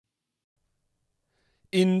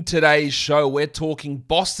In today's show, we're talking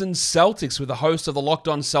Boston Celtics with the host of the Locked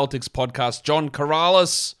On Celtics podcast, John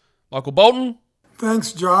Karalis. Michael Bolton.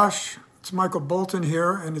 Thanks, Josh. It's Michael Bolton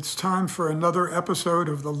here, and it's time for another episode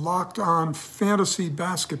of the Locked On Fantasy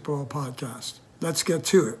Basketball podcast. Let's get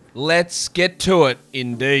to it. Let's get to it,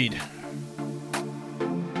 indeed.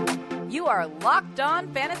 You are Locked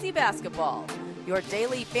On Fantasy Basketball, your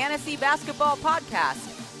daily fantasy basketball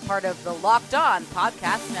podcast, part of the Locked On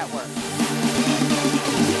Podcast Network.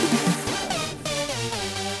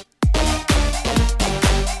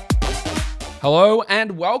 Hello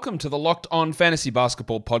and welcome to the Locked On Fantasy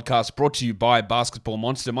Basketball podcast brought to you by Basketball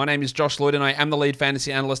Monster. My name is Josh Lloyd and I am the lead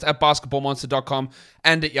fantasy analyst at basketballmonster.com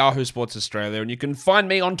and at Yahoo Sports Australia. And you can find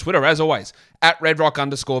me on Twitter, as always, at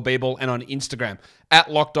redrock_Beeble and on Instagram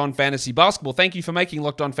at Locked On Fantasy Basketball. Thank you for making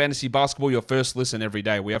Locked On Fantasy Basketball your first listen every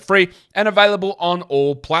day. We are free and available on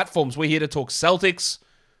all platforms. We're here to talk Celtics,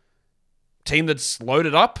 team that's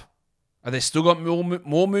loaded up. Are they still got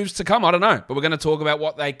more moves to come? I don't know. But we're going to talk about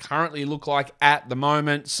what they currently look like at the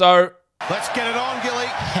moment. So let's get it on, Gilly.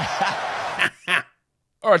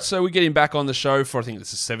 All right, so we're getting back on the show for, I think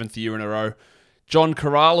this is the 7th year in a row. John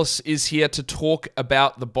Karalis is here to talk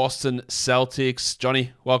about the Boston Celtics.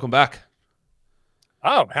 Johnny, welcome back.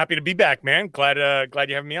 Oh, happy to be back, man. Glad you're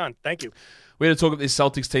having me on. Thank you. We're going to talk about this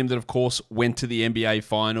Celtics team that, of course, went to the NBA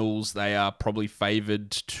Finals. They are probably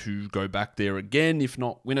favored to go back there again, if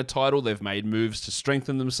not win a title. They've made moves to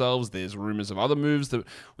strengthen themselves. There's rumors of other moves that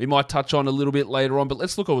we might touch on a little bit later on. But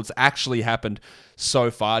let's look at what's actually happened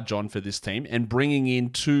so far, John, for this team, and bringing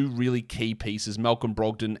in two really key pieces, Malcolm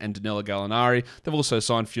Brogdon and Danilo Gallinari. They've also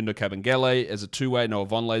signed Fundo Kabengele as a two-way. Noah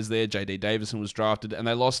Vonleh's there. J.D. Davison was drafted, and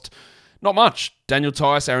they lost not much. Daniel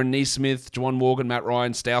Tice, Aaron Nesmith, Juwan Morgan, Matt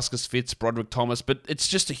Ryan, Stauskas Fitz, Broderick Thomas. But it's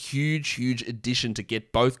just a huge, huge addition to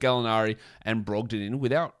get both Gallinari and Brogdon in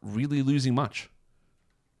without really losing much.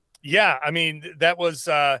 Yeah, I mean, that was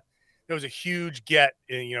a huge get.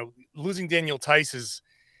 You know, losing Daniel Tice is,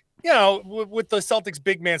 you know, with the Celtics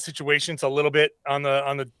big man situation, it's a little bit on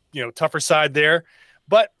the tougher side there.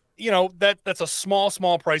 But, you know, that's a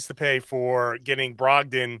small price to pay for getting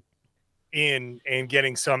Brogdon in and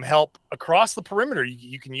getting some help across the perimeter.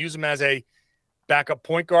 You can use him as a backup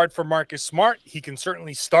point guard for Marcus Smart. He can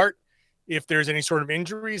certainly start if there's any sort of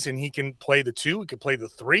injuries, and he can play the 2. He can play the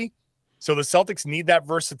 3. So the Celtics need that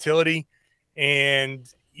versatility, and,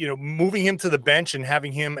 you know, moving him to the bench and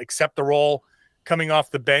having him accept the role coming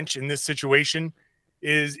off the bench in this situation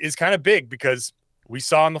is kind of big, because we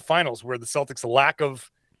saw in the finals where the Celtics' lack of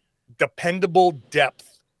dependable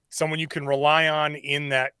depth, someone you can rely on in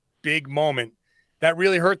that big moment, that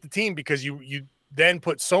really hurt the team, because you then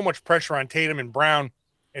put so much pressure on Tatum and Brown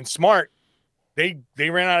and Smart. They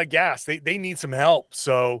ran out of gas. They need some help.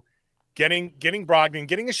 So getting Brogdon,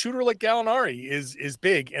 getting a shooter like Gallinari is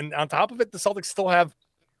big. And on top of it, the Celtics still have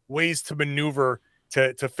ways to maneuver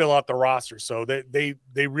to fill out the roster. So they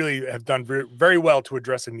really have done very, very well to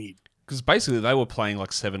address a need. Because basically they were playing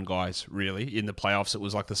like 7 guys, really, in the playoffs. It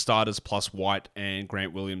was like the starters plus White and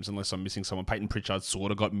Grant Williams, unless I'm missing someone. Peyton Pritchard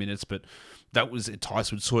sort of got minutes, but that was it.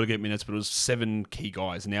 Tice would sort of get minutes, but it was 7 key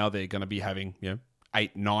guys. Now they're going to be having,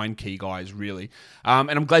 8, 9 key guys, really.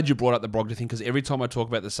 And I'm glad you brought up the Brogdon thing, because every time I talk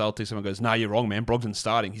about the Celtics, someone goes, "No, you're wrong, man. Brogdon's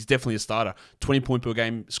starting. He's definitely a starter. 20-point per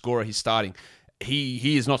game scorer. He's starting."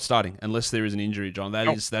 He is not starting unless there is an injury, John. That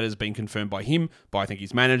has been confirmed by him, by I think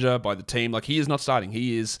his manager, by the team. Like, he is not starting.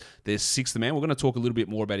 He is their 6th man. We're going to talk a little bit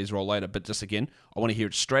more about his role later, but just again, I want to hear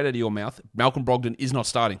it straight out of your mouth. Malcolm Brogdon is not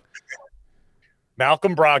starting.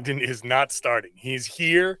 Malcolm Brogdon is not starting. He's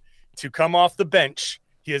here to come off the bench.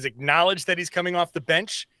 He has acknowledged that he's coming off the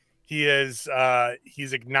bench. He's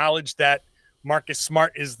acknowledged that Marcus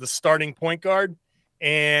Smart is the starting point guard,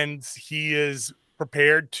 and he is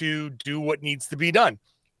prepared to do what needs to be done.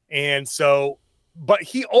 And so, but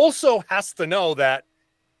he also has to know that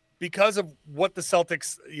because of what the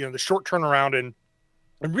Celtics, the short turnaround and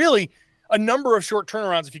really a number of short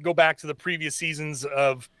turnarounds, if you go back to the previous seasons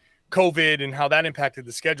of COVID and how that impacted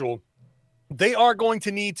the schedule, they are going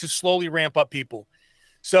to need to slowly ramp up people.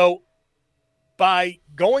 So by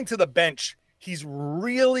going to the bench, he's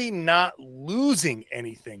really not losing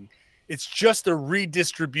anything. It's just a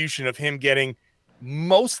redistribution of him getting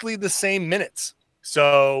mostly the same minutes.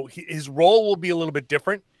 So his role will be a little bit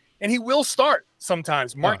different, and he will start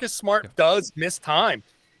sometimes. Marcus Smart does miss time.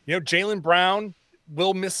 Jaylen Brown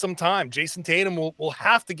will miss some time. Jason Tatum will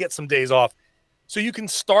have to get some days off. So you can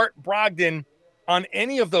start Brogdon on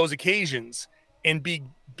any of those occasions and be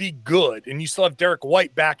good. And you still have Derek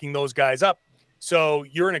White backing those guys up. So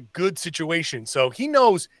you're in a good situation. So he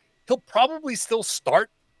knows he'll probably still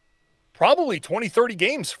start probably 20, 30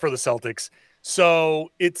 games for the Celtics.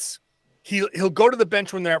 So he'll go to the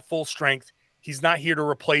bench when they're at full strength. He's not here to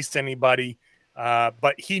replace anybody,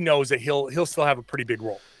 but he knows that he'll still have a pretty big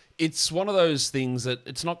role. It's one of those things that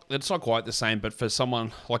it's not quite the same, but for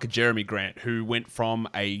someone like a Jeremy Grant, who went from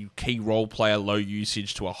a key role player, low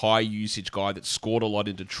usage, to a high usage guy that scored a lot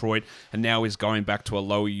in Detroit, and now is going back to a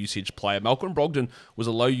lower usage player. Malcolm Brogdon was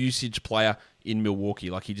a low usage player in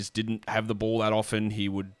Milwaukee. Like, he just didn't have the ball that often. He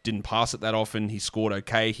didn't pass it that often. He scored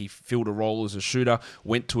okay. He filled a role as a shooter,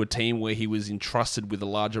 went to a team where he was entrusted with a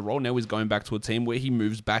larger role. Now he's going back to a team where he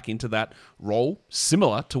moves back into that role,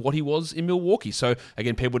 similar to what he was in Milwaukee. So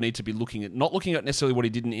again, people need to be not looking at necessarily what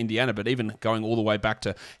he did in Indiana, but even going all the way back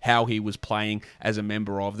to how he was playing as a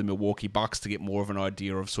member of the Milwaukee Bucks to get more of an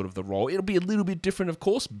idea of sort of the role. It'll be a little bit different, of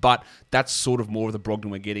course, but that's sort of more of the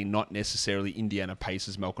Brogdon we're getting, not necessarily Indiana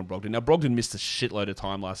Pacers Malcolm Brogdon. Now, Brogdon missed a shitload of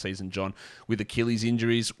time last season, John, with Achilles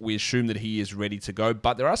injuries. We assume that he is ready to go,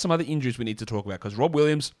 but there are some other injuries we need to talk about, because Rob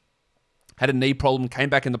Williams had a knee problem, came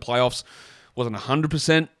back in the playoffs, wasn't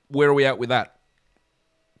 100%. Where are we at with that?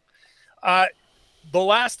 The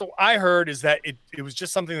last I heard is that it was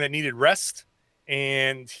just something that needed rest,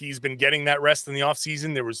 and he's been getting that rest in the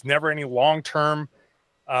offseason. There was never any long-term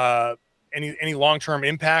any long-term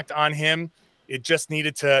impact on him. It just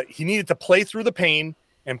needed to play through the pain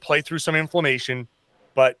and play through some inflammation.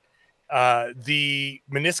 But the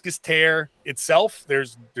meniscus tear itself,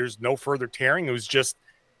 there's no further tearing. It was just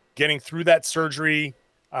getting through that surgery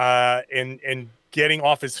and getting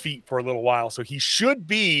off his feet for a little while. So he should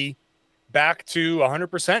be back to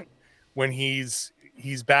 100% when he's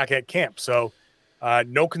back at camp. So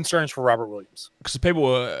no concerns for Robert Williams. Because people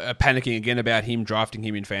were panicking again about him drafting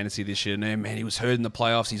him in fantasy this year. And man, he was hurt in the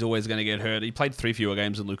playoffs. He's always going to get hurt. He played 3 fewer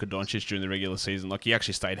games than Luka Doncic during the regular season. Like, he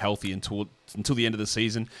actually stayed healthy until the end of the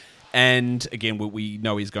season. And again, we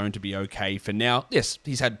know he's going to be okay for now. Yes,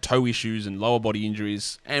 he's had toe issues and lower body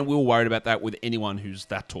injuries, and we were worried about that with anyone who's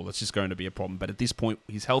that tall. That's just going to be a problem. But at this point,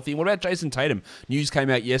 he's healthy. And what about Jason Tatum? News came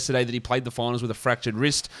out yesterday that he played the finals with a fractured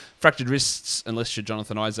wrist. Fractured wrists, unless you're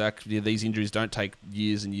Jonathan Isaac, these injuries don't take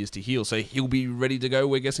years and years to heal. So he'll be ready to go,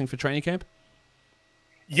 we're guessing, for training camp?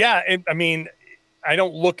 Yeah, I mean, I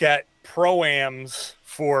don't look at pro-ams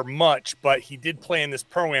for much, but he did play in this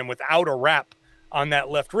pro-am without a wrap on that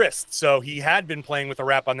left wrist. So he had been playing with a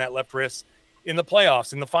wrap on that left wrist in the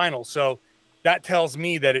playoffs, in the finals. So that tells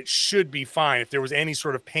me that it should be fine. If there was any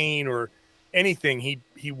sort of pain or anything, he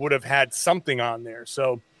would have had something on there.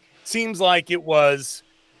 So seems like it was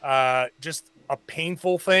just a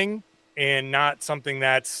painful thing and not something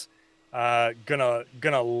that's gonna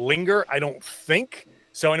linger, I don't think.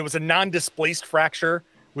 So, and it was a non-displaced fracture,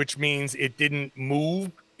 which means it didn't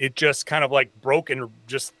move. It just kind of like broke and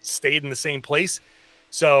just stayed in the same place.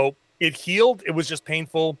 So it healed. It was just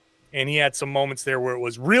painful. And he had some moments there where it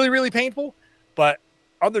was really, really painful. But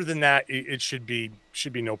other than that, it should be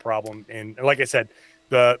no problem. And like I said,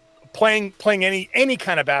 the playing any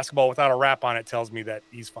kind of basketball without a wrap on it tells me that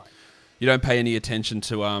he's fine. You don't pay any attention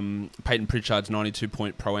to Peyton Pritchard's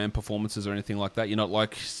 92-point pro-am performances or anything like that? You're not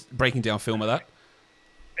like breaking down film of that?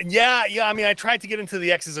 Yeah. I mean, I tried to get into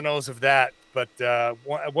the X's and O's of that. But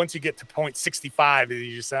once you get to point 65,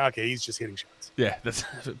 you just say, okay, he's just hitting shots. Yeah, that's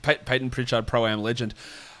Peyton Pritchard, Pro-Am legend.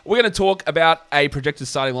 We're going to talk about a projected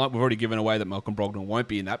starting lineup. We've already given away that Malcolm Brogdon won't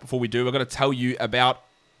be in that. Before we do, we're going to tell you about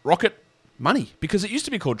Rocket Money, because it used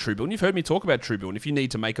to be called Truebill, and you've heard me talk about Truebill. And if you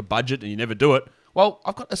need to make a budget and you never do it, well,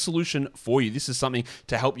 I've got a solution for you. This is something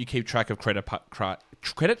to help you keep track of credit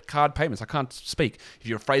card payments. I can't speak. If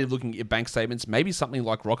you're afraid of looking at your bank statements, maybe something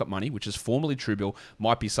like Rocket Money, which is formerly Truebill,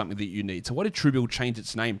 might be something that you need. So why did Truebill change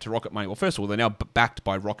its name to Rocket Money? Well, first of all, they're now backed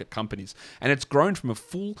by Rocket Companies, and it's grown from a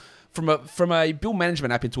bill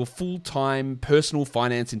management app into a full-time personal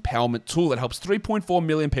finance empowerment tool that helps 3.4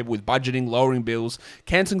 million people with budgeting, lowering bills,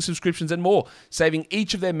 canceling subscriptions, and more, saving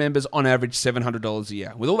each of their members on average $700 a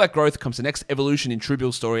year. With all that growth comes the next evolution in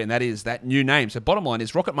Truebill's story, and that is that new name. So bottom line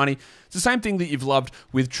is Rocket Money. It's the same thing that you've loved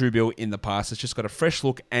with Truebill in the past. It's just got a fresh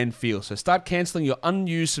look and feel. So start canceling your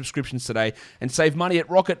unused subscriptions today and save money at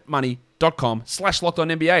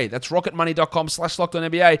rocketmoney.com/LockedOnNBA. That's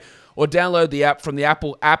rocketmoney.com/LockedOnNBA, or download the app from the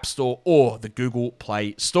Apple App Store or the Google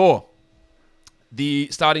Play Store. The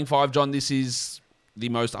starting five, John, this is the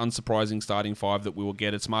most unsurprising starting five that we will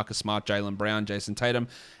get. It's Marcus Smart, Jaylen Brown, Jason Tatum,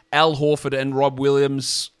 Al Horford, and Rob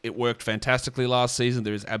Williams. It worked fantastically last season.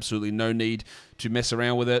 There is absolutely no need to mess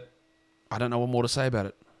around with it. I don't know what more to say about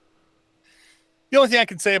it. The only thing I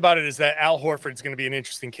can say about it is that Al Horford is going to be an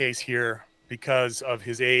interesting case here because of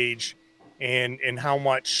his age and how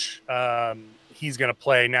much he's going to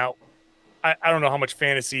play. Now, I don't know how much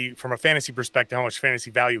from a fantasy perspective, how much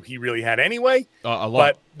fantasy value he really had anyway. A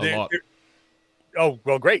lot. Oh,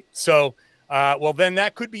 well, great. So, well, then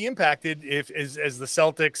that could be impacted if as the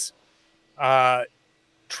Celtics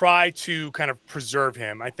try to kind of preserve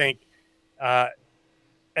him. I think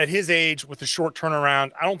at his age with the short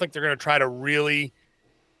turnaround, I don't think they're going to try to really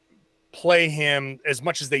play him as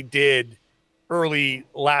much as they did early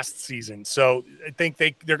last season. So I think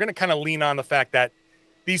they're going to kind of lean on the fact that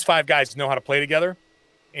these 5 guys know how to play together.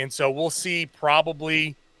 And so we'll see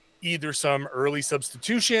probably either some early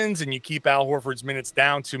substitutions and you keep Al Horford's minutes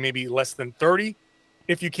down to maybe less than 30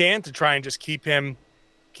 if you can, to try and just keep him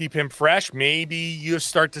fresh. Maybe you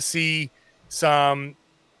start to see some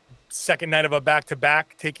second night of a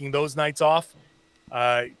back-to-back, taking those nights off,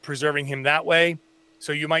 preserving him that way.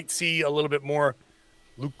 So you might see a little bit more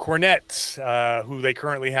Luke Cornett, who they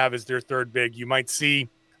currently have as their third big. You might see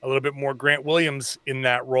a little bit more Grant Williams in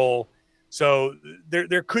that role. So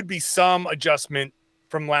there could be some adjustment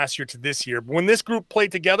from last year to this year. But when this group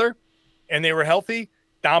played together and they were healthy,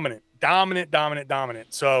 dominant.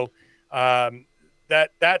 So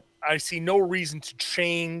that I see no reason to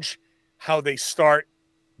change how they start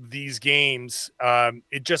these games.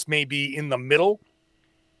 It just may be in the middle.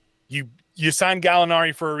 You signed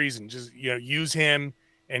Gallinari for a reason. Just use him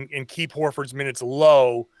and keep Horford's minutes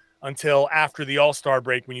low until after the All-Star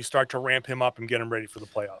break when you start to ramp him up and get him ready for the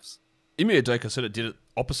playoffs. Ime Udoka sort of did it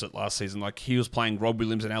opposite last season. Like, he was playing Rob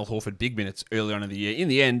Williams and Al Horford big minutes early on in the year. In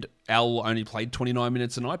the end, Al only played 29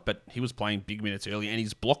 minutes a night, but he was playing big minutes early, and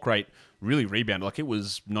his block rate really rebounded. Like, it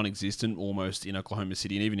was non-existent almost in Oklahoma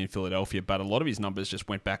City and even in Philadelphia, but a lot of his numbers just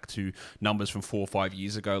went back to numbers from 4 or 5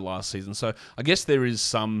 years ago last season. So I guess there is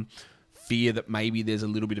some fear that maybe there's a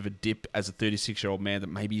little bit of a dip as a 36-year-old man, that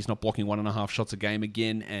maybe he's not blocking 1.5 shots a game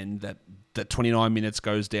again, and that 29 minutes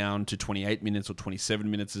goes down to 28 minutes or 27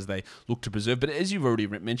 minutes as they look to preserve. But as you've already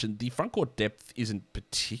mentioned, the front court depth isn't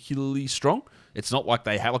particularly strong. It's not like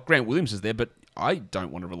they have, like, Grant Williams is there, but I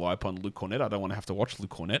don't want to rely upon Luke Cornett. I don't want to have to watch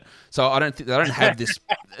Luke Cornett. So I don't think they don't have this.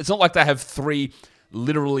 It's not like they have 3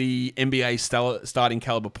 literally NBA starting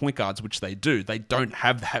caliber point guards, which they do. They don't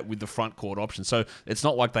have that with the front court option. So it's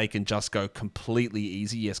not like they can just go completely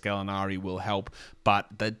easy. Yes, Gallinari will help, but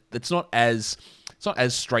it's not as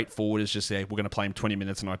straightforward as just say, we're going to play him 20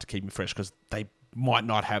 minutes a night to keep him fresh, because they might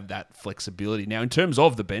not have that flexibility. Now, in terms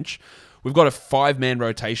of the bench, we've got a 5-man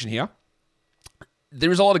rotation here.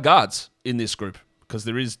 There is a lot of guards in this group, because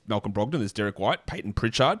there is Malcolm Brogdon, there's Derek White, Peyton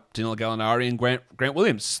Pritchard, Danilo Gallinari, and Grant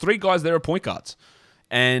Williams. 3 guys there are point guards.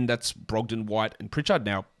 And that's Brogdon, White, and Pritchard.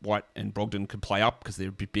 Now, White and Brogdon can play up because they're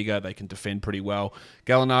a bit bigger. They can defend pretty well.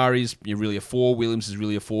 Gallinari's really a 4. Williams is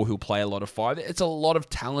really a 4 who'll play a lot of 5. It's a lot of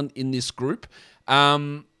talent in this group. I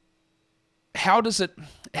was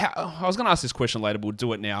going to ask this question later, but we'll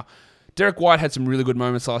do it now. Derek White had some really good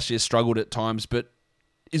moments last year, struggled at times, but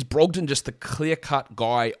is Brogdon just the clear-cut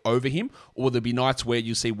guy over him? Or will there be nights where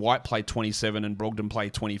you see White play 27 and Brogdon play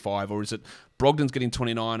 25? Or is it Brogdon's getting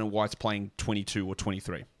 29 and White's playing 22 or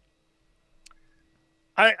 23?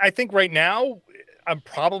 I think right now I'm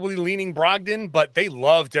probably leaning Brogdon, but they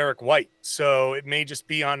love Derek White. So it may just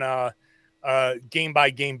be on a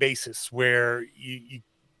game-by-game basis where you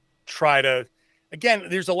try to – again,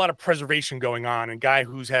 there's a lot of preservation going on. And a guy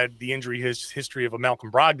who's had the injury history of a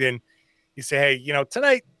Malcolm Brogdon, you say, hey,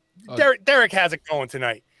 tonight, Derek has it going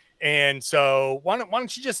tonight. And so why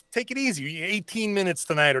don't you just take it easy? 18 minutes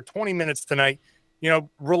tonight or 20 minutes tonight,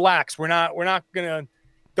 relax. We're not going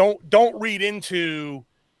to, don't read into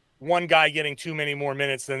one guy getting too many more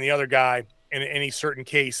minutes than the other guy in any certain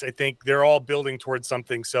case. I think they're all building towards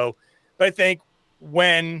something. So, but I think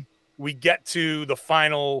when we get to the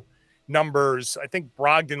final numbers, I think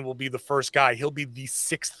Brogdon will be the first guy. He'll be the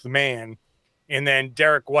 6th man. And then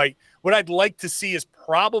Derek White. What I'd like to see is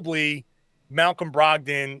probably Malcolm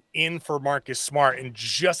Brogdon in for Marcus Smart and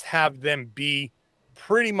just have them be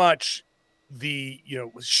pretty much the,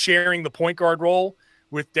 sharing the point guard role,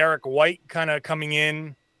 with Derek White kind of coming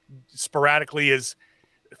in sporadically as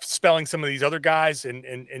spelling some of these other guys.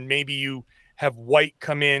 And maybe you have White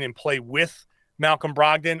come in and play with Malcolm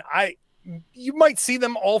Brogdon. You might see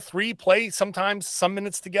them all 3 play sometimes some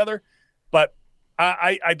minutes together, but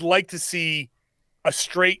I'd like to see a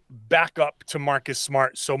straight backup to Marcus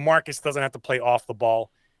Smart, so Marcus doesn't have to play off the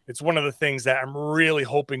ball. It's one of the things that I'm really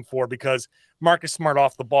hoping for, because Marcus Smart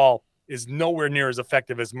off the ball is nowhere near as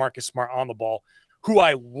effective as Marcus Smart on the ball, who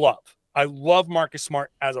I love. I love Marcus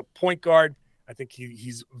Smart as a point guard. I think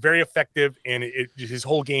he's very effective, and his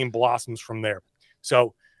whole game blossoms from there.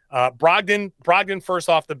 So Brogdon first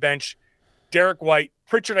off the bench, Derek White.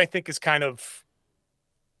 Pritchard, I think, is kind of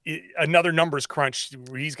another numbers crunch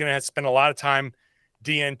where he's going to have to spend a lot of time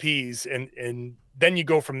DNPs, and then you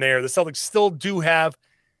go from there. The Celtics still do have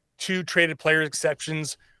two traded player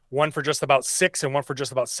exceptions, one for just about 6 and one for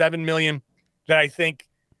just about 7 million, that I think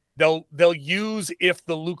they'll use if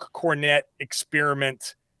the Luke Cornett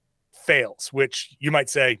experiment fails, which you might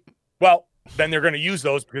say, well, then they're going to use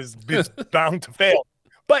those because it's bound to fail.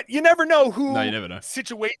 But you never know who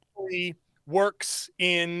situationally works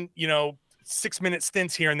in, 6-minute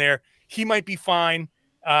stints here and there. He might be fine.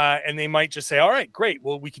 And they might just say, all right, great.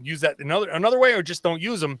 Well, we can use that another way, or just don't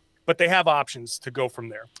use them. But they have options to go from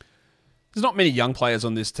there. There's not many young players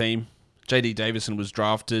on this team. JD Davison was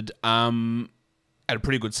drafted at a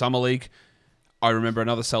pretty good summer league. I remember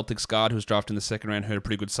another Celtics guard who was drafted in the second round, had a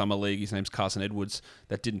pretty good summer league. His name's Carson Edwards.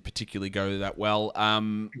 That didn't particularly go that well.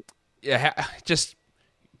 Just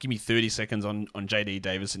give me 30 seconds on JD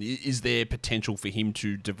Davison. Is there potential for him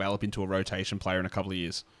to develop into a rotation player in a couple of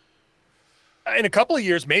years? In a couple of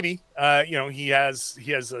years, maybe. He has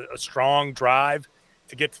a strong drive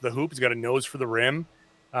to get to the hoop. He's got a nose for the rim.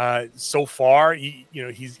 So far,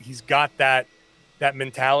 he's got that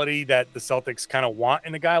mentality that the Celtics kind of want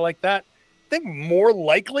in a guy like that. I think more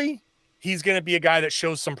likely he's going to be a guy that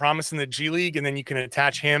shows some promise in the G League, and then you can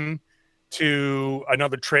attach him to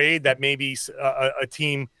another trade that maybe a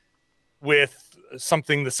team with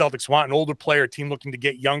something the Celtics want, an older player, a team looking to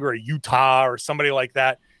get younger, a Utah or somebody like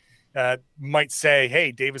that, might say,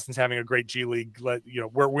 hey, Davison's having a great G League.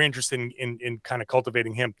 We're interested in kind of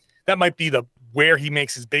cultivating him. That might be where he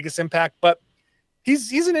makes his biggest impact, but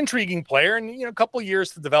he's an intriguing player, and a couple of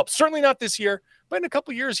years to develop. Certainly not this year, but in a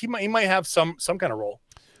couple of years he might have some kind of role.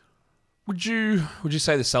 Would you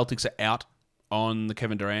say the Celtics are out on the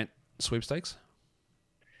Kevin Durant sweepstakes?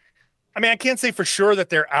 I mean, I can't say for sure that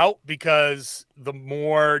they're out, because the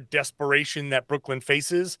more desperation that Brooklyn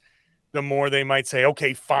faces, the more they might say,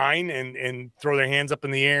 okay, fine, and throw their hands up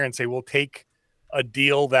in the air and say, we'll take a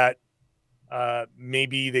deal that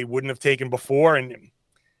maybe they wouldn't have taken before. And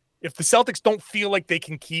if the Celtics don't feel like they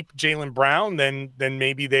can keep Jaylen Brown, then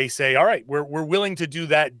maybe they say, all right, we're willing to do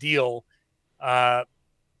that deal.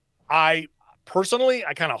 I personally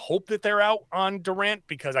kind of hope that they're out on Durant,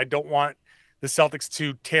 because I don't want the Celtics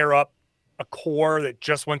to tear up a core that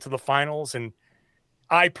just went to the finals. And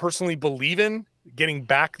I personally believe in getting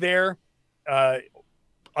back there a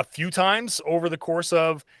few times over the course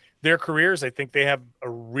of their careers. I think they have a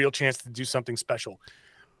real chance to do something special.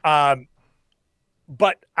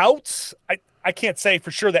 But outs, I can't say for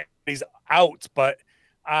sure that he's out, but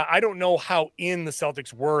I don't know how in the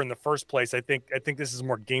Celtics were in the first place. I think this is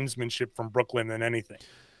more gamesmanship from Brooklyn than anything.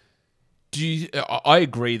 I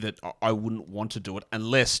agree that I wouldn't want to do it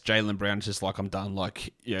unless Jaylen Brown's just like, I'm done.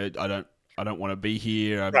 Like, I don't want to be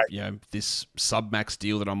here. Right. This sub-max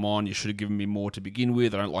deal that I'm on, you should have given me more to begin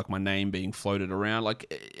with. I don't like my name being floated around.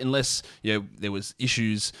 Like, unless, there was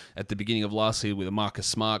issues at the beginning of last year with Marcus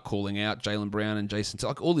Smart calling out Jaylen Brown and Jason,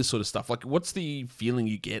 like all this sort of stuff. Like, what's the feeling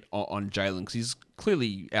you get on Jaylen? Because he's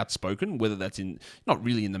clearly outspoken, whether that's not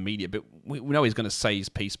really in the media, but we know he's going to say his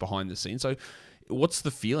piece behind the scenes. So what's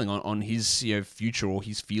the feeling on his future or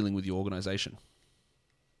his feeling with the organization?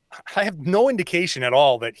 I have no indication at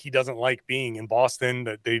all that he doesn't like being in Boston,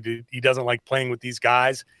 that he doesn't like playing with these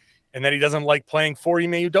guys, and that he doesn't like playing for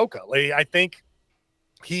Ime Udoka. I think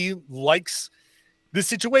he likes the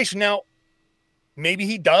situation. Now, maybe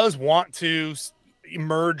he does want to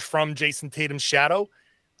emerge from Jason Tatum's shadow.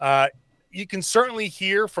 You can certainly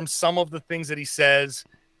hear from some of the things that he says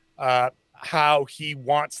how he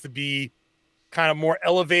wants to be kind of more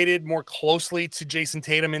elevated, more closely to Jason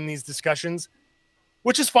Tatum in these discussions,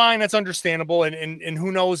 which is fine. That's understandable. And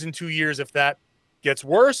who knows in 2 years if that gets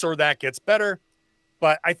worse or that gets better.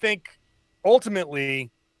 But I think ultimately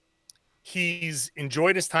he's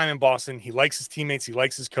enjoyed his time in Boston. He likes his teammates. He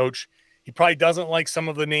likes his coach. He probably doesn't like some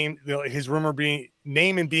of the name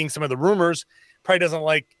and being some of the rumors. Probably doesn't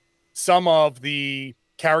like some of the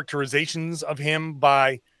characterizations of him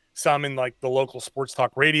by some in like the local sports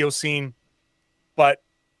talk radio scene. But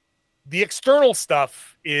the external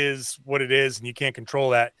stuff is what it is, and you can't control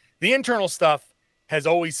that. The internal stuff has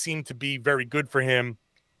always seemed to be very good for him.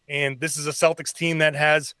 And this is a Celtics team that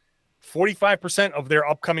has 45% of their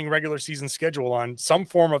upcoming regular season schedule on some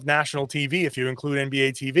form of national TV, if you include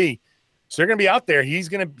NBA TV. So they're going to be out there. He's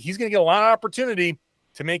going to get a lot of opportunity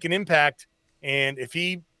to make an impact. And if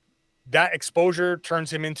that exposure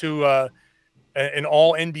turns him into an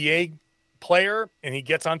all NBA player and he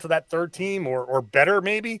gets onto that third team or better,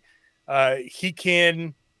 maybe, he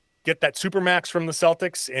can get that supermax from the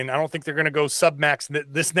Celtics. And I don't think they're going to go submax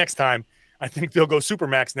this next time. I think they'll go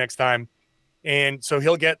supermax next time. And so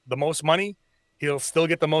he'll get the most money. He'll still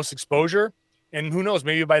get the most exposure. And who knows,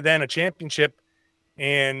 maybe by then a championship.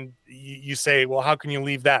 And you say, well, how can you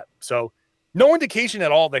leave that? So No indication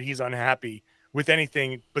at all that he's unhappy with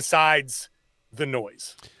anything besides the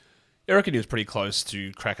noise. I reckon he was pretty close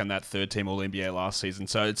to cracking that third-team All-NBA last season,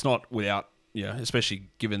 so it's not without, especially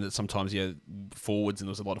given that sometimes, forwards, and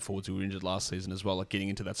there was a lot of forwards who were injured last season as well, like getting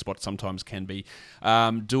into that spot sometimes can be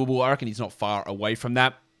doable. I reckon he's not far away from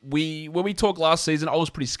that. When we talked last season, I was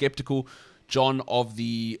pretty skeptical, John, of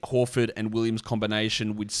the Horford and Williams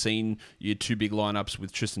combination. We'd seen your two big lineups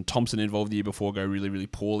with Tristan Thompson involved the year before go really, really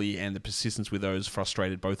poorly, and the persistence with those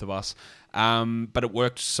frustrated both of us. But it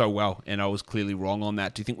worked so well, and I was clearly wrong on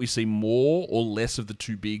that. Do you think we see more or less of the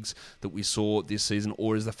two bigs that we saw this season,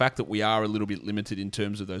 or is the fact that we are a little bit limited in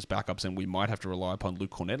terms of those backups and we might have to rely upon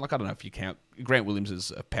Luke Cornett? Like, I don't know if you count Grant Williams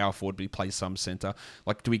as a power forward, but he plays some center.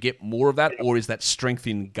 Like, do we get more of that, or is that strength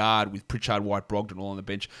in guard with Pritchard, White, Brogdon all on the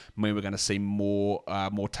bench mean we're going to see more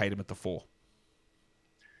Tatum at the 4?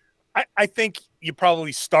 I think you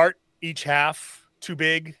probably start each half too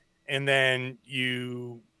big, and then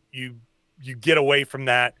you get away from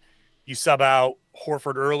that. You sub out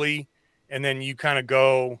Horford early, and then you kind of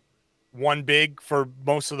go one big for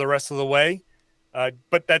most of the rest of the way.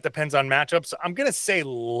 But that depends on matchups. I'm going to say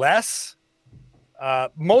less,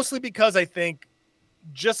 mostly because I think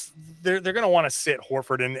just they're going to want to sit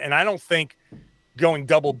Horford. And I don't think going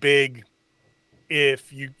double big,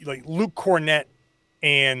 if you like Luke Cornett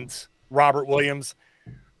and Robert Williams,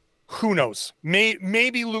 who knows?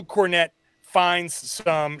 Maybe Luke Cornett finds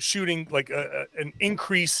some shooting, like an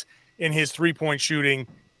increase in his 3-point shooting,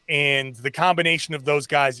 and the combination of those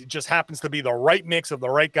guys, it just happens to be the right mix of the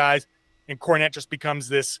right guys, and Cornett just becomes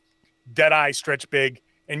this dead-eye stretch big,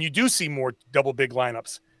 and you do see more double big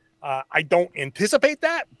lineups. I don't anticipate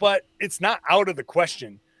that, but it's not out of the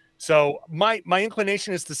question. So my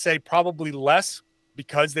inclination is to say probably less,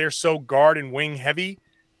 because they're so guard and wing heavy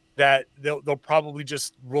that they'll probably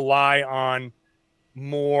just rely on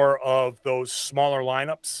more of those smaller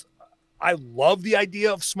lineups. I love the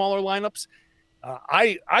idea of smaller lineups.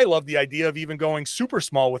 I love the idea of even going super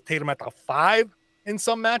small with Tatum at the 5 in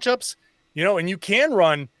some matchups, and you can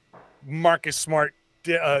run Marcus Smart,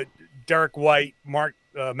 Derek White,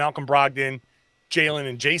 Malcolm Brogdon, Jalen,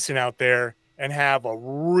 and Jason out there and have a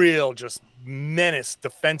real just menace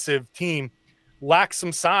defensive team. Lacks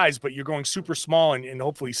some size, but you're going super small and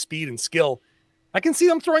hopefully speed and skill. I can see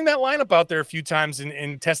them throwing that lineup out there a few times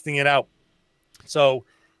and testing it out. So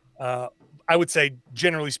I would say,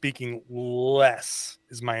 generally speaking, less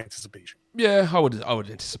is my anticipation. Yeah, I would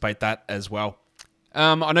anticipate that as well.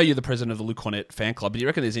 I know you're the president of the Luke Cornett fan club, but do you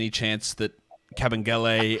reckon there's any chance that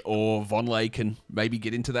Kabengele or Vonleh can maybe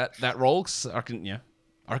get into that role? 'Cause I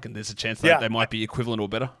reckon there's a chance that they might be equivalent or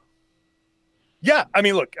better. Yeah, I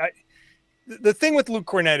mean, look, the thing with Luke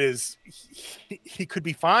Cornett is he could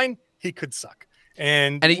be fine, he could suck.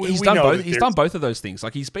 And he's done both. He's done both of those things.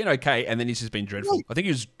 Like, he's been okay, and then he's just been dreadful. I think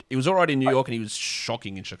he was all right in New York, and he was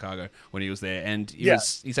shocking in Chicago when he was there, and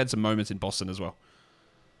he's had some moments in Boston as well.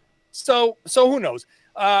 So who knows?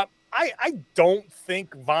 I don't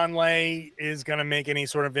think Vonleh is going to make any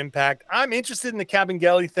sort of impact. I'm interested in the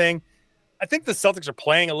Kabengele thing. I think the Celtics are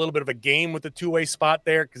playing a little bit of a game with the two-way spot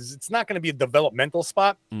there, because it's not going to be a developmental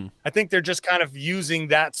spot. I think they're just kind of using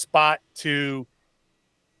that spot to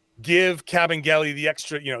give Kabengele the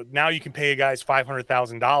extra, now you can pay a guy's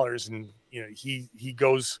 $500,000, and he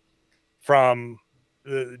goes from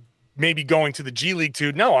maybe going to the G League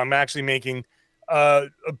to, no, I'm actually making a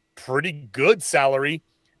pretty good salary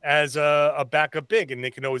as a backup big, and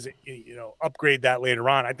they can always upgrade that later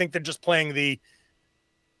on. I think they're just playing the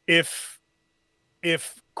if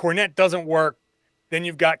Cornett doesn't work, then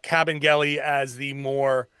you've got Kabengele as the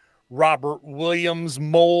more Robert Williams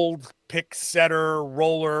mold, pick setter,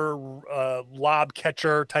 roller, lob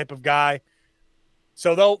catcher type of guy.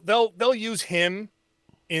 So they'll use him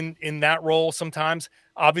in that role sometimes.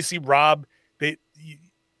 Obviously, Rob, the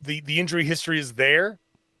injury history is there,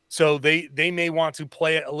 so they may want to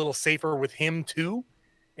play it a little safer with him too,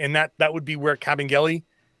 and that would be where Kabengele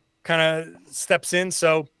kind of steps in.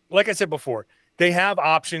 So, like I said before, they have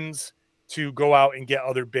options to go out and get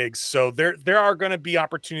other bigs. So there are going to be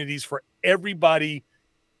opportunities for everybody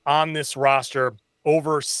on this roster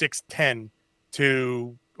over 6'10"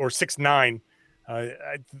 or 6'9",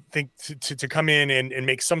 I think to come in and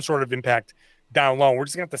make some sort of impact down low. We're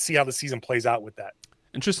just going to have to see how the season plays out with that.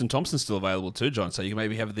 And Tristan Thompson's still available too, John, so you can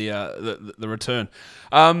maybe have the return.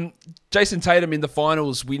 Jason Tatum in the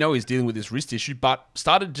finals, we know he's dealing with this wrist issue, but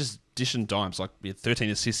started just dishing dimes, like 13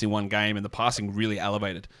 assists in one game, and the passing really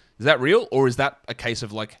elevated. Is that real, or is that a case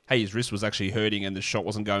of like, hey, his wrist was actually hurting and the shot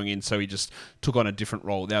wasn't going in, so he just took on a different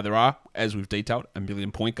role? Now, there are, as we've detailed, 1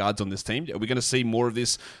 million point guards on this team. Are we going to see more of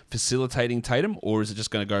this facilitating Tatum, or is it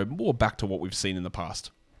just going to go more back to what we've seen in the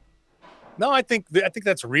past? No, I think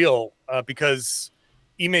that's real because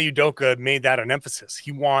Ime Udoka made that an emphasis.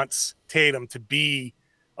 He wants Tatum to be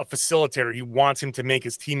a facilitator. He wants him to make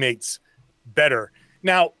his teammates better.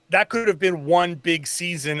 Now, that could have been one big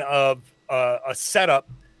season of a setup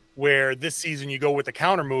where this season you go with the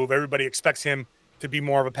counter move. Everybody expects him to be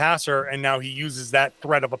more of a passer, and now he uses that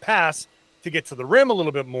threat of a pass to get to the rim a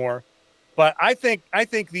little bit more. But I think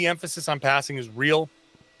the emphasis on passing is real.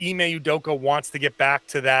 Ime Udoka wants to get back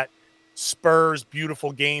to that Spurs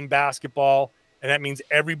beautiful game basketball, and that means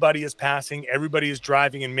everybody is passing, everybody is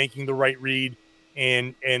driving and making the right read.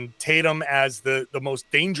 And Tatum, as the most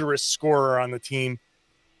dangerous scorer on the team,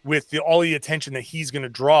 with all the attention that he's going to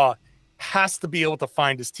draw, has to be able to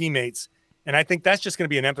find his teammates. And I think that's just going to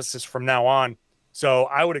be an emphasis from now on. So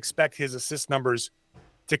I would expect his assist numbers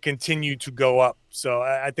to continue to go up. So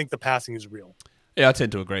I think the passing is real. Yeah, I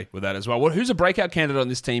tend to agree with that as well. Who's a breakout candidate on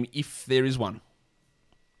this team, if there is one?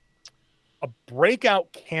 A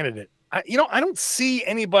breakout candidate. I don't see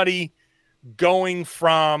anybody going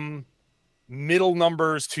from middle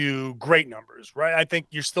numbers to great numbers, right? I think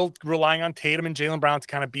you're still relying on Tatum and Jaylen Brown to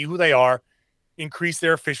kind of be who they are, increase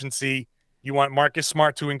their efficiency. You want Marcus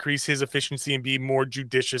Smart to increase his efficiency and be more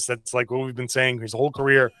judicious. That's like what we've been saying his whole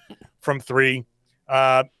career from three.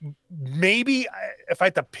 Maybe if I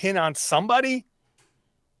had to pin on somebody,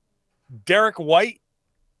 Derek White,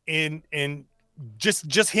 in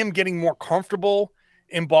just him getting more comfortable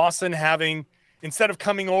in Boston, having, instead of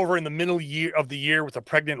coming over in the middle of the year with a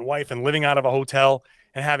pregnant wife and living out of a hotel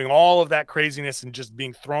and having all of that craziness and just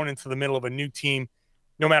being thrown into the middle of a new team,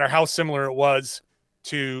 no matter how similar it was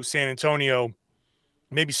to San Antonio,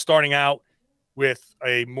 maybe starting out with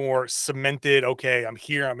a more cemented, okay, I'm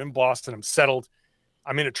here, I'm in Boston, I'm settled,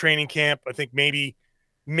 I'm in a training camp. I think maybe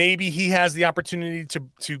he has the opportunity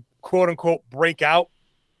to quote unquote break out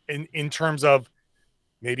in terms of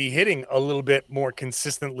maybe hitting a little bit more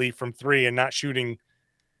consistently from three and not shooting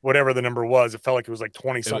whatever the number was. It felt like it was like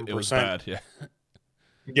 20-something%. It was bad, yeah.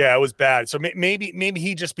 Yeah, it was bad. So maybe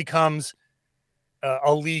he just becomes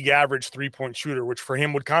a league average three-point shooter, which for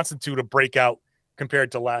him would constitute a breakout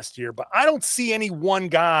compared to last year. But I don't see any one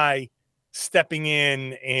guy stepping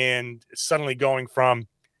in and suddenly going from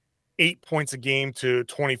 8 points a game to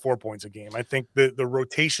 24 points a game. I think the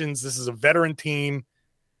rotations, this is a veteran team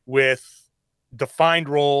with defined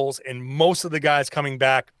roles, and most of the guys coming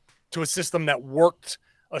back to a system that worked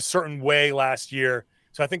a certain way last year.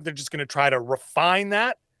 So I think they're just going to try to refine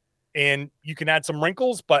that, and you can add some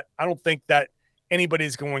wrinkles, but I don't think that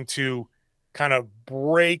anybody's going to kind of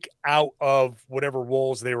break out of whatever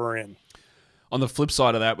roles they were in. On the flip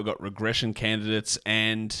side of that, we've got regression candidates,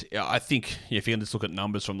 and I think if you can just look at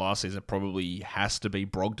numbers from last season, it probably has to be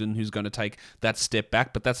Brogdon who's going to take that step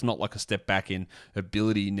back, but that's not like a step back in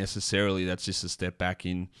ability necessarily. That's just a step back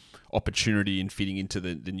in opportunity and fitting into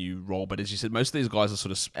the new role. But as you said, most of these guys are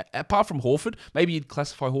sort of, apart from Horford, maybe you'd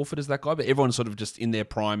classify Horford as that guy, but everyone's sort of just in their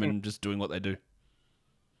prime and just doing what they do.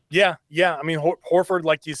 Yeah. I mean, Horford,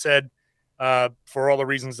 like you said, for all the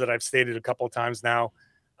reasons that I've stated a couple of times now,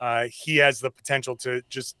 he has the potential to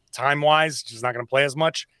just time-wise, just not going to play as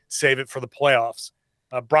much, save it for the playoffs.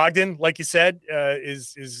 Brogdon, like you said,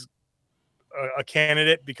 is a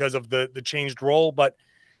candidate because of the changed role, but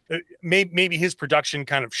maybe his production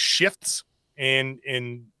kind of shifts and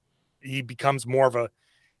he becomes more of a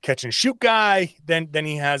catch-and-shoot guy than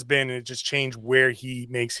he has been, and it just changed where he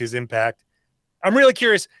makes his impact. I'm really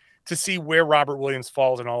curious to see where Robert Williams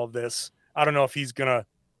falls in all of this. I don't know if he's going to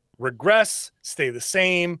regress, stay the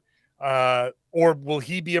same, or will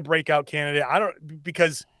he be a breakout candidate? I don't,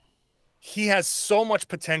 because he has so much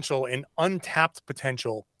potential and untapped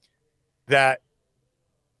potential that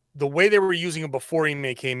the way they were using him before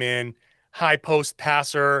he came in, high post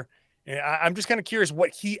passer, I'm just kind of curious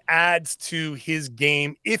what he adds to his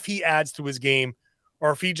game, if he adds to his game,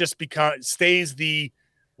 or if he just stays the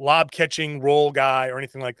lob catching role guy or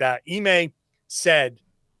anything like that. Ime said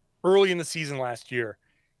early in the season last year,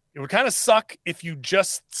 it would kind of suck if you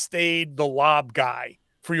just stayed the lob guy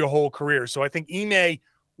for your whole career. So I think Ime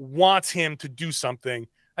wants him to do something.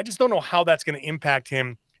 I just don't know how that's going to impact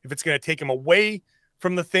him, if it's going to take him away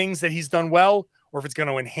from the things that he's done well, or if it's going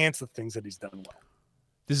to enhance the things that he's done well.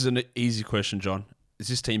 This is an easy question, John. Is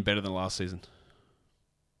this team better than last season?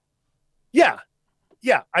 Yeah.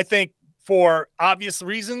 I think for obvious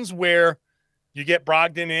reasons, where you get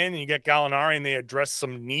Brogdon in and you get Gallinari and they address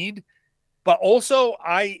some need, But also,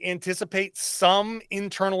 I anticipate some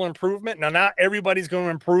internal improvement. Now, not everybody's going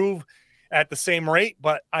to improve at the same rate,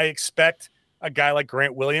 but I expect a guy like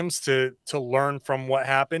Grant Williams to learn from what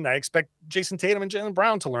happened. I expect Jason Tatum and Jaylen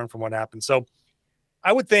Brown to learn from what happened. So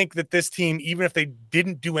I would think that this team, even if they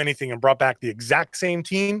didn't do anything and brought back the exact same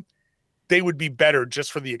team, they would be better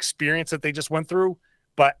just for the experience that they just went through.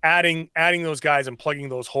 But adding those guys and plugging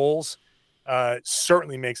those holes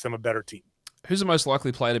certainly makes them a better team. Who's the most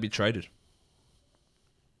likely player to be traded?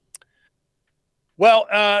 Well,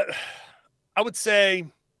 I would say,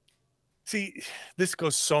 see, this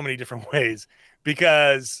goes so many different ways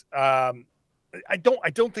because I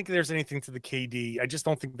don't think there's anything to the KD. I just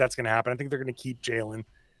don't think that's going to happen. I think they're going to keep Jaylen.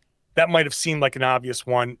 That might have seemed like an obvious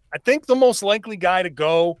one. I think the most likely guy to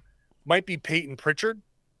go might be Peyton Pritchard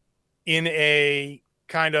in a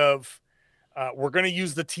kind of we're going to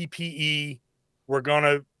use the TPE. We're going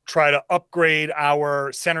to try to upgrade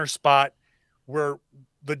our center spot where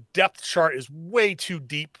the depth chart is way too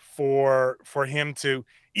deep for him to,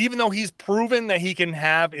 even though he's proven that he can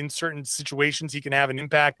have in certain situations, he can have an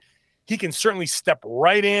impact. He can certainly step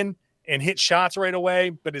right in and hit shots right away,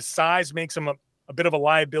 but his size makes him a bit of a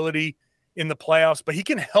liability in the playoffs, but he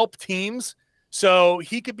can help teams. So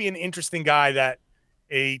he could be an interesting guy that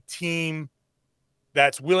a team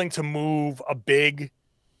that's willing to move a big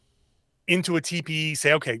into a TPE,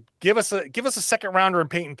 say, okay, give us a second rounder in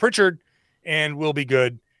Peyton Pritchard and we'll be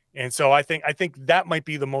good. And so I think that might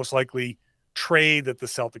be the most likely trade that the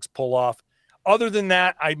Celtics pull off. Other than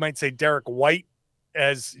that, I might say Derek White,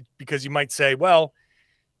 because you might say, well,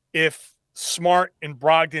 if Smart and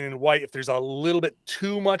Brogdon and White, if there's a little bit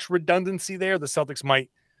too much redundancy there, the Celtics might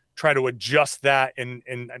try to adjust that, and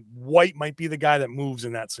White might be the guy that moves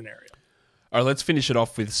in that scenario. All right, let's finish it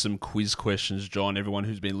off with some quiz questions, John. Everyone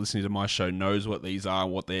who's been listening to my show knows what these are,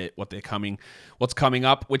 what's coming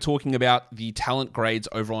up. We're talking about the talent grades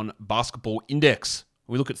over on Basketball Index.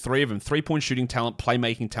 We look at three of them: 3-point shooting talent,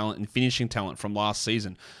 playmaking talent, and finishing talent from last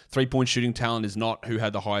season. 3-point shooting talent is not who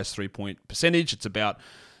had the highest 3-point percentage. It's about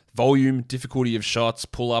volume, difficulty of shots,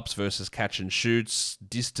 pull-ups versus catch and shoots,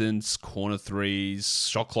 distance, corner threes,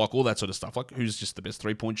 shot clock, all that sort of stuff. Like who's just the best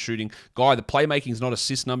 3-point shooting guy. The playmaking is not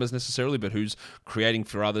assist numbers necessarily, but who's creating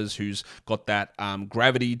for others, who's got that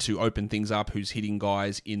gravity to open things up, who's hitting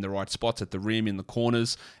guys in the right spots at the rim, in the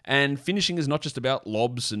corners. And finishing is not just about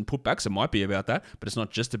lobs and putbacks. It might be about that, but it's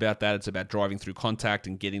not just about that. It's about driving through contact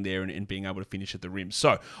and getting there and being able to finish at the rim.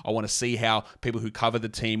 So I want to see how people who cover the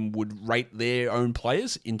team would rate their own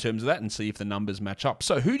players in terms of that and see if the numbers match up.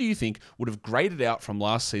 So who do you think would have graded out from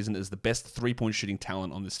last season as the best 3-point shooting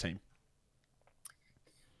talent on this team?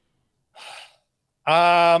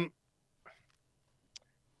 It's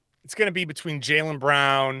going to be between Jaylen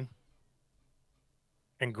Brown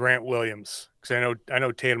and Grant Williams, because I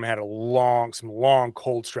know Tatum had some long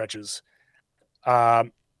cold stretches.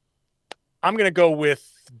 I'm going to go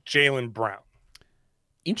with Jaylen Brown.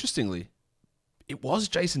 Interestingly, it was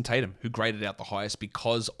Jason Tatum who graded out the highest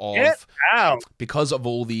because of all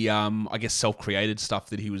the I guess self-created stuff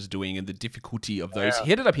that he was doing and the difficulty of those. Yeah.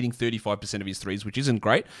 He ended up hitting 35% of his threes, which isn't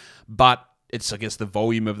great, but it's, I guess, the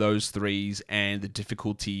volume of those threes and the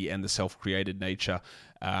difficulty and the self-created nature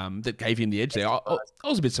that gave him the edge there. I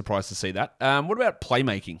was a bit surprised to see that. What about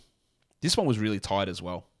playmaking? This one was really tight as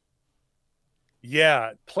well.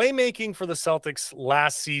 Yeah, playmaking for the Celtics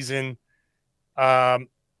last season.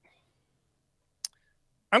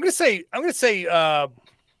 I'm gonna say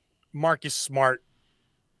Marcus Smart.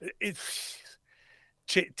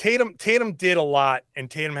 Tatum did a lot, and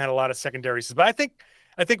Tatum had a lot of secondaries. But I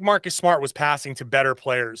think Marcus Smart was passing to better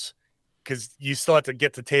players because you still have to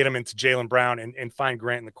get to Tatum and to Jaylen Brown and find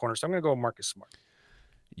Grant in the corner. So I'm gonna go with Marcus Smart.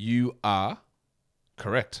 You are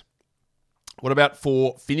correct. What about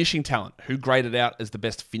for finishing talent? Who graded out as the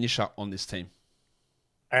best finisher on this team?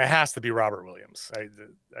 It has to be Robert Williams.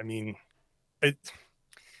 I mean,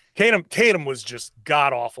 Tatum was just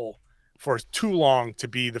god-awful for too long to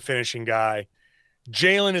be the finishing guy.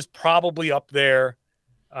 Jaylen is probably up there.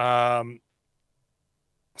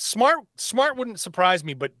 Smart wouldn't surprise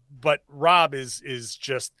me, but Rob is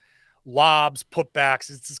just lobs,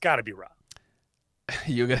 putbacks. It's got to be Rob.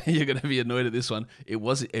 You're gonna be annoyed at this one. It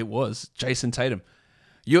was Jason Tatum.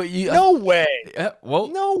 No way.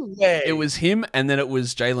 No way. It was him, and then it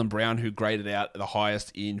was Jaylen Brown who graded out the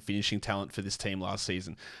highest in finishing talent for this team last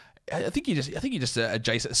season. I think you just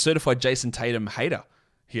a certified Jason Tatum hater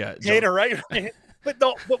here. John. Hater, right? But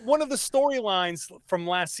one of the storylines from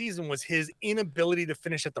last season was his inability to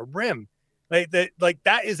finish at the rim. Like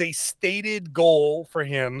that is a stated goal for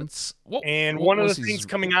him. One of the things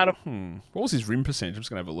coming out of what was his rim percentage? I'm just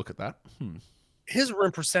gonna have a look at that. His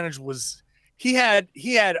rim percentage was he had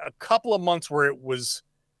a couple of months where it was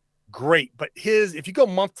great, but if you go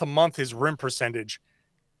month to month, his rim percentage,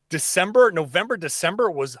 November,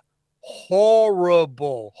 December was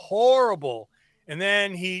horrible. And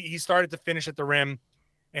then he started to finish at the rim,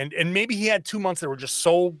 and maybe he had 2 months that were just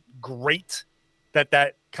so great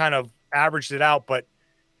that kind of averaged it out. But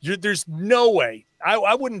there's no way.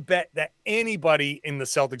 I wouldn't bet that anybody in the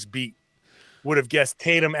Celtics beat would have guessed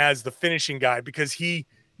Tatum as the finishing guy, because he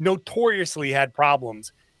notoriously had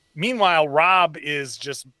problems. Meanwhile, Rob is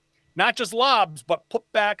just not just lobs, but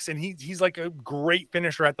putbacks, and he's like a great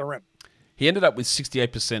finisher at the rim. He ended up with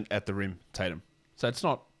 68% at the rim, Tatum. So it's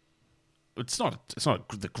not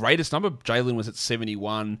the greatest number. Jalen was at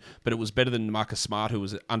 71, but it was better than Marcus Smart, who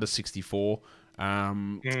was at under 64.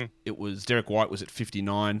 It was Derek White was at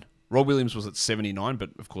 59. Rob Williams was at 79,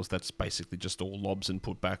 but of course that's basically just all lobs and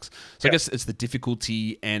putbacks. So I guess it's the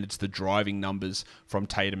difficulty and it's the driving numbers from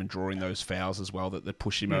Tatum and drawing those fouls as well that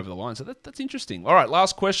push him over the line. So that's interesting. All right,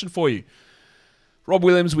 last question for you. Rob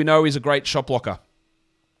Williams, we know he's a great shot blocker.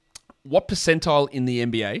 What percentile in the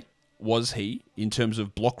NBA was he in terms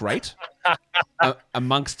of block rate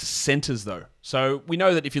amongst centers, though? So we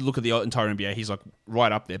know that if you look at the entire NBA, he's like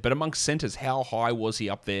right up there. But amongst centers, how high was he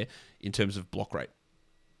up there in terms of block rate?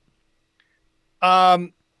 I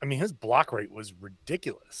mean, his block rate was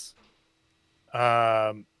ridiculous. He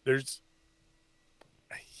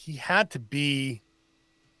had to be,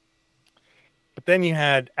 but then you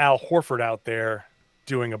had Al Horford out there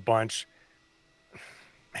doing a bunch.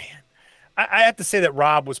 Man, I have to say that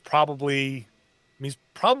Rob was he's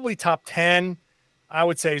probably top 10. I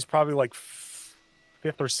would say he's probably like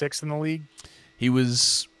 5th or 6th in the league. He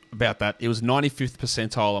was about that. It was 95th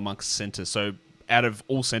percentile amongst centers. So out of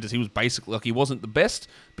all centers, he was basically, like, he wasn't the best,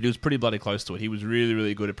 but he was pretty bloody close to it. He was really,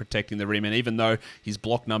 really good at protecting the rim. And even though his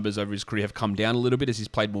block numbers over his career have come down a little bit as he's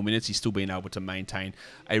played more minutes, he's still been able to maintain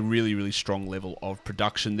a really, really strong level of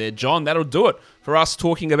production there. John, that'll do it for us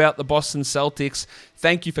talking about the Boston Celtics.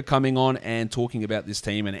 Thank you for coming on and talking about this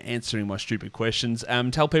team and answering my stupid questions.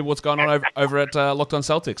 Tell people what's going on over at Locked On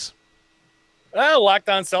Celtics. Locked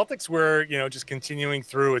On Celtics, we're just continuing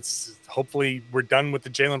through. It's hopefully we're done with the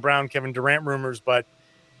Jaylen Brown, Kevin Durant rumors, but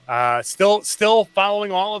still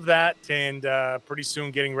following all of that, and pretty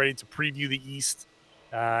soon getting ready to preview the East.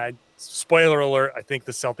 Spoiler alert: I think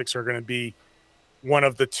the Celtics are going to be one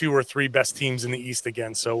of the 2 or 3 best teams in the East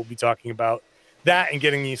again. So we'll be talking about that and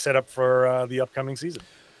getting you set up for the upcoming season.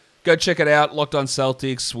 Go check it out, Locked On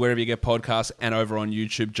Celtics, wherever you get podcasts, and over on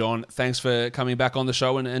YouTube. John, thanks for coming back on the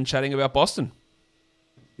show and chatting about Boston.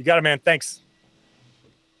 You got it, man. Thanks.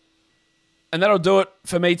 And that'll do it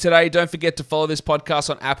for me today. Don't forget to follow this podcast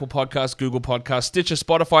on Apple Podcasts, Google Podcasts, Stitcher,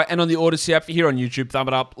 Spotify, and on the Odyssey app. If you're here on YouTube, thumb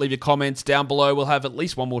it up. Leave your comments down below. We'll have at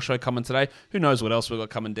least one more show coming today. Who knows what else we've got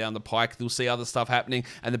coming down the pike. You'll see other stuff happening.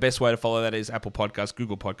 And the best way to follow that is Apple Podcasts,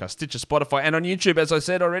 Google Podcasts, Stitcher, Spotify, and on YouTube. As I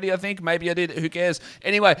said already, I think. Maybe I did. Who cares?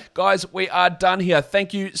 Anyway, guys, we are done here.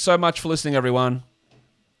 Thank you so much for listening, everyone.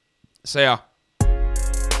 See ya.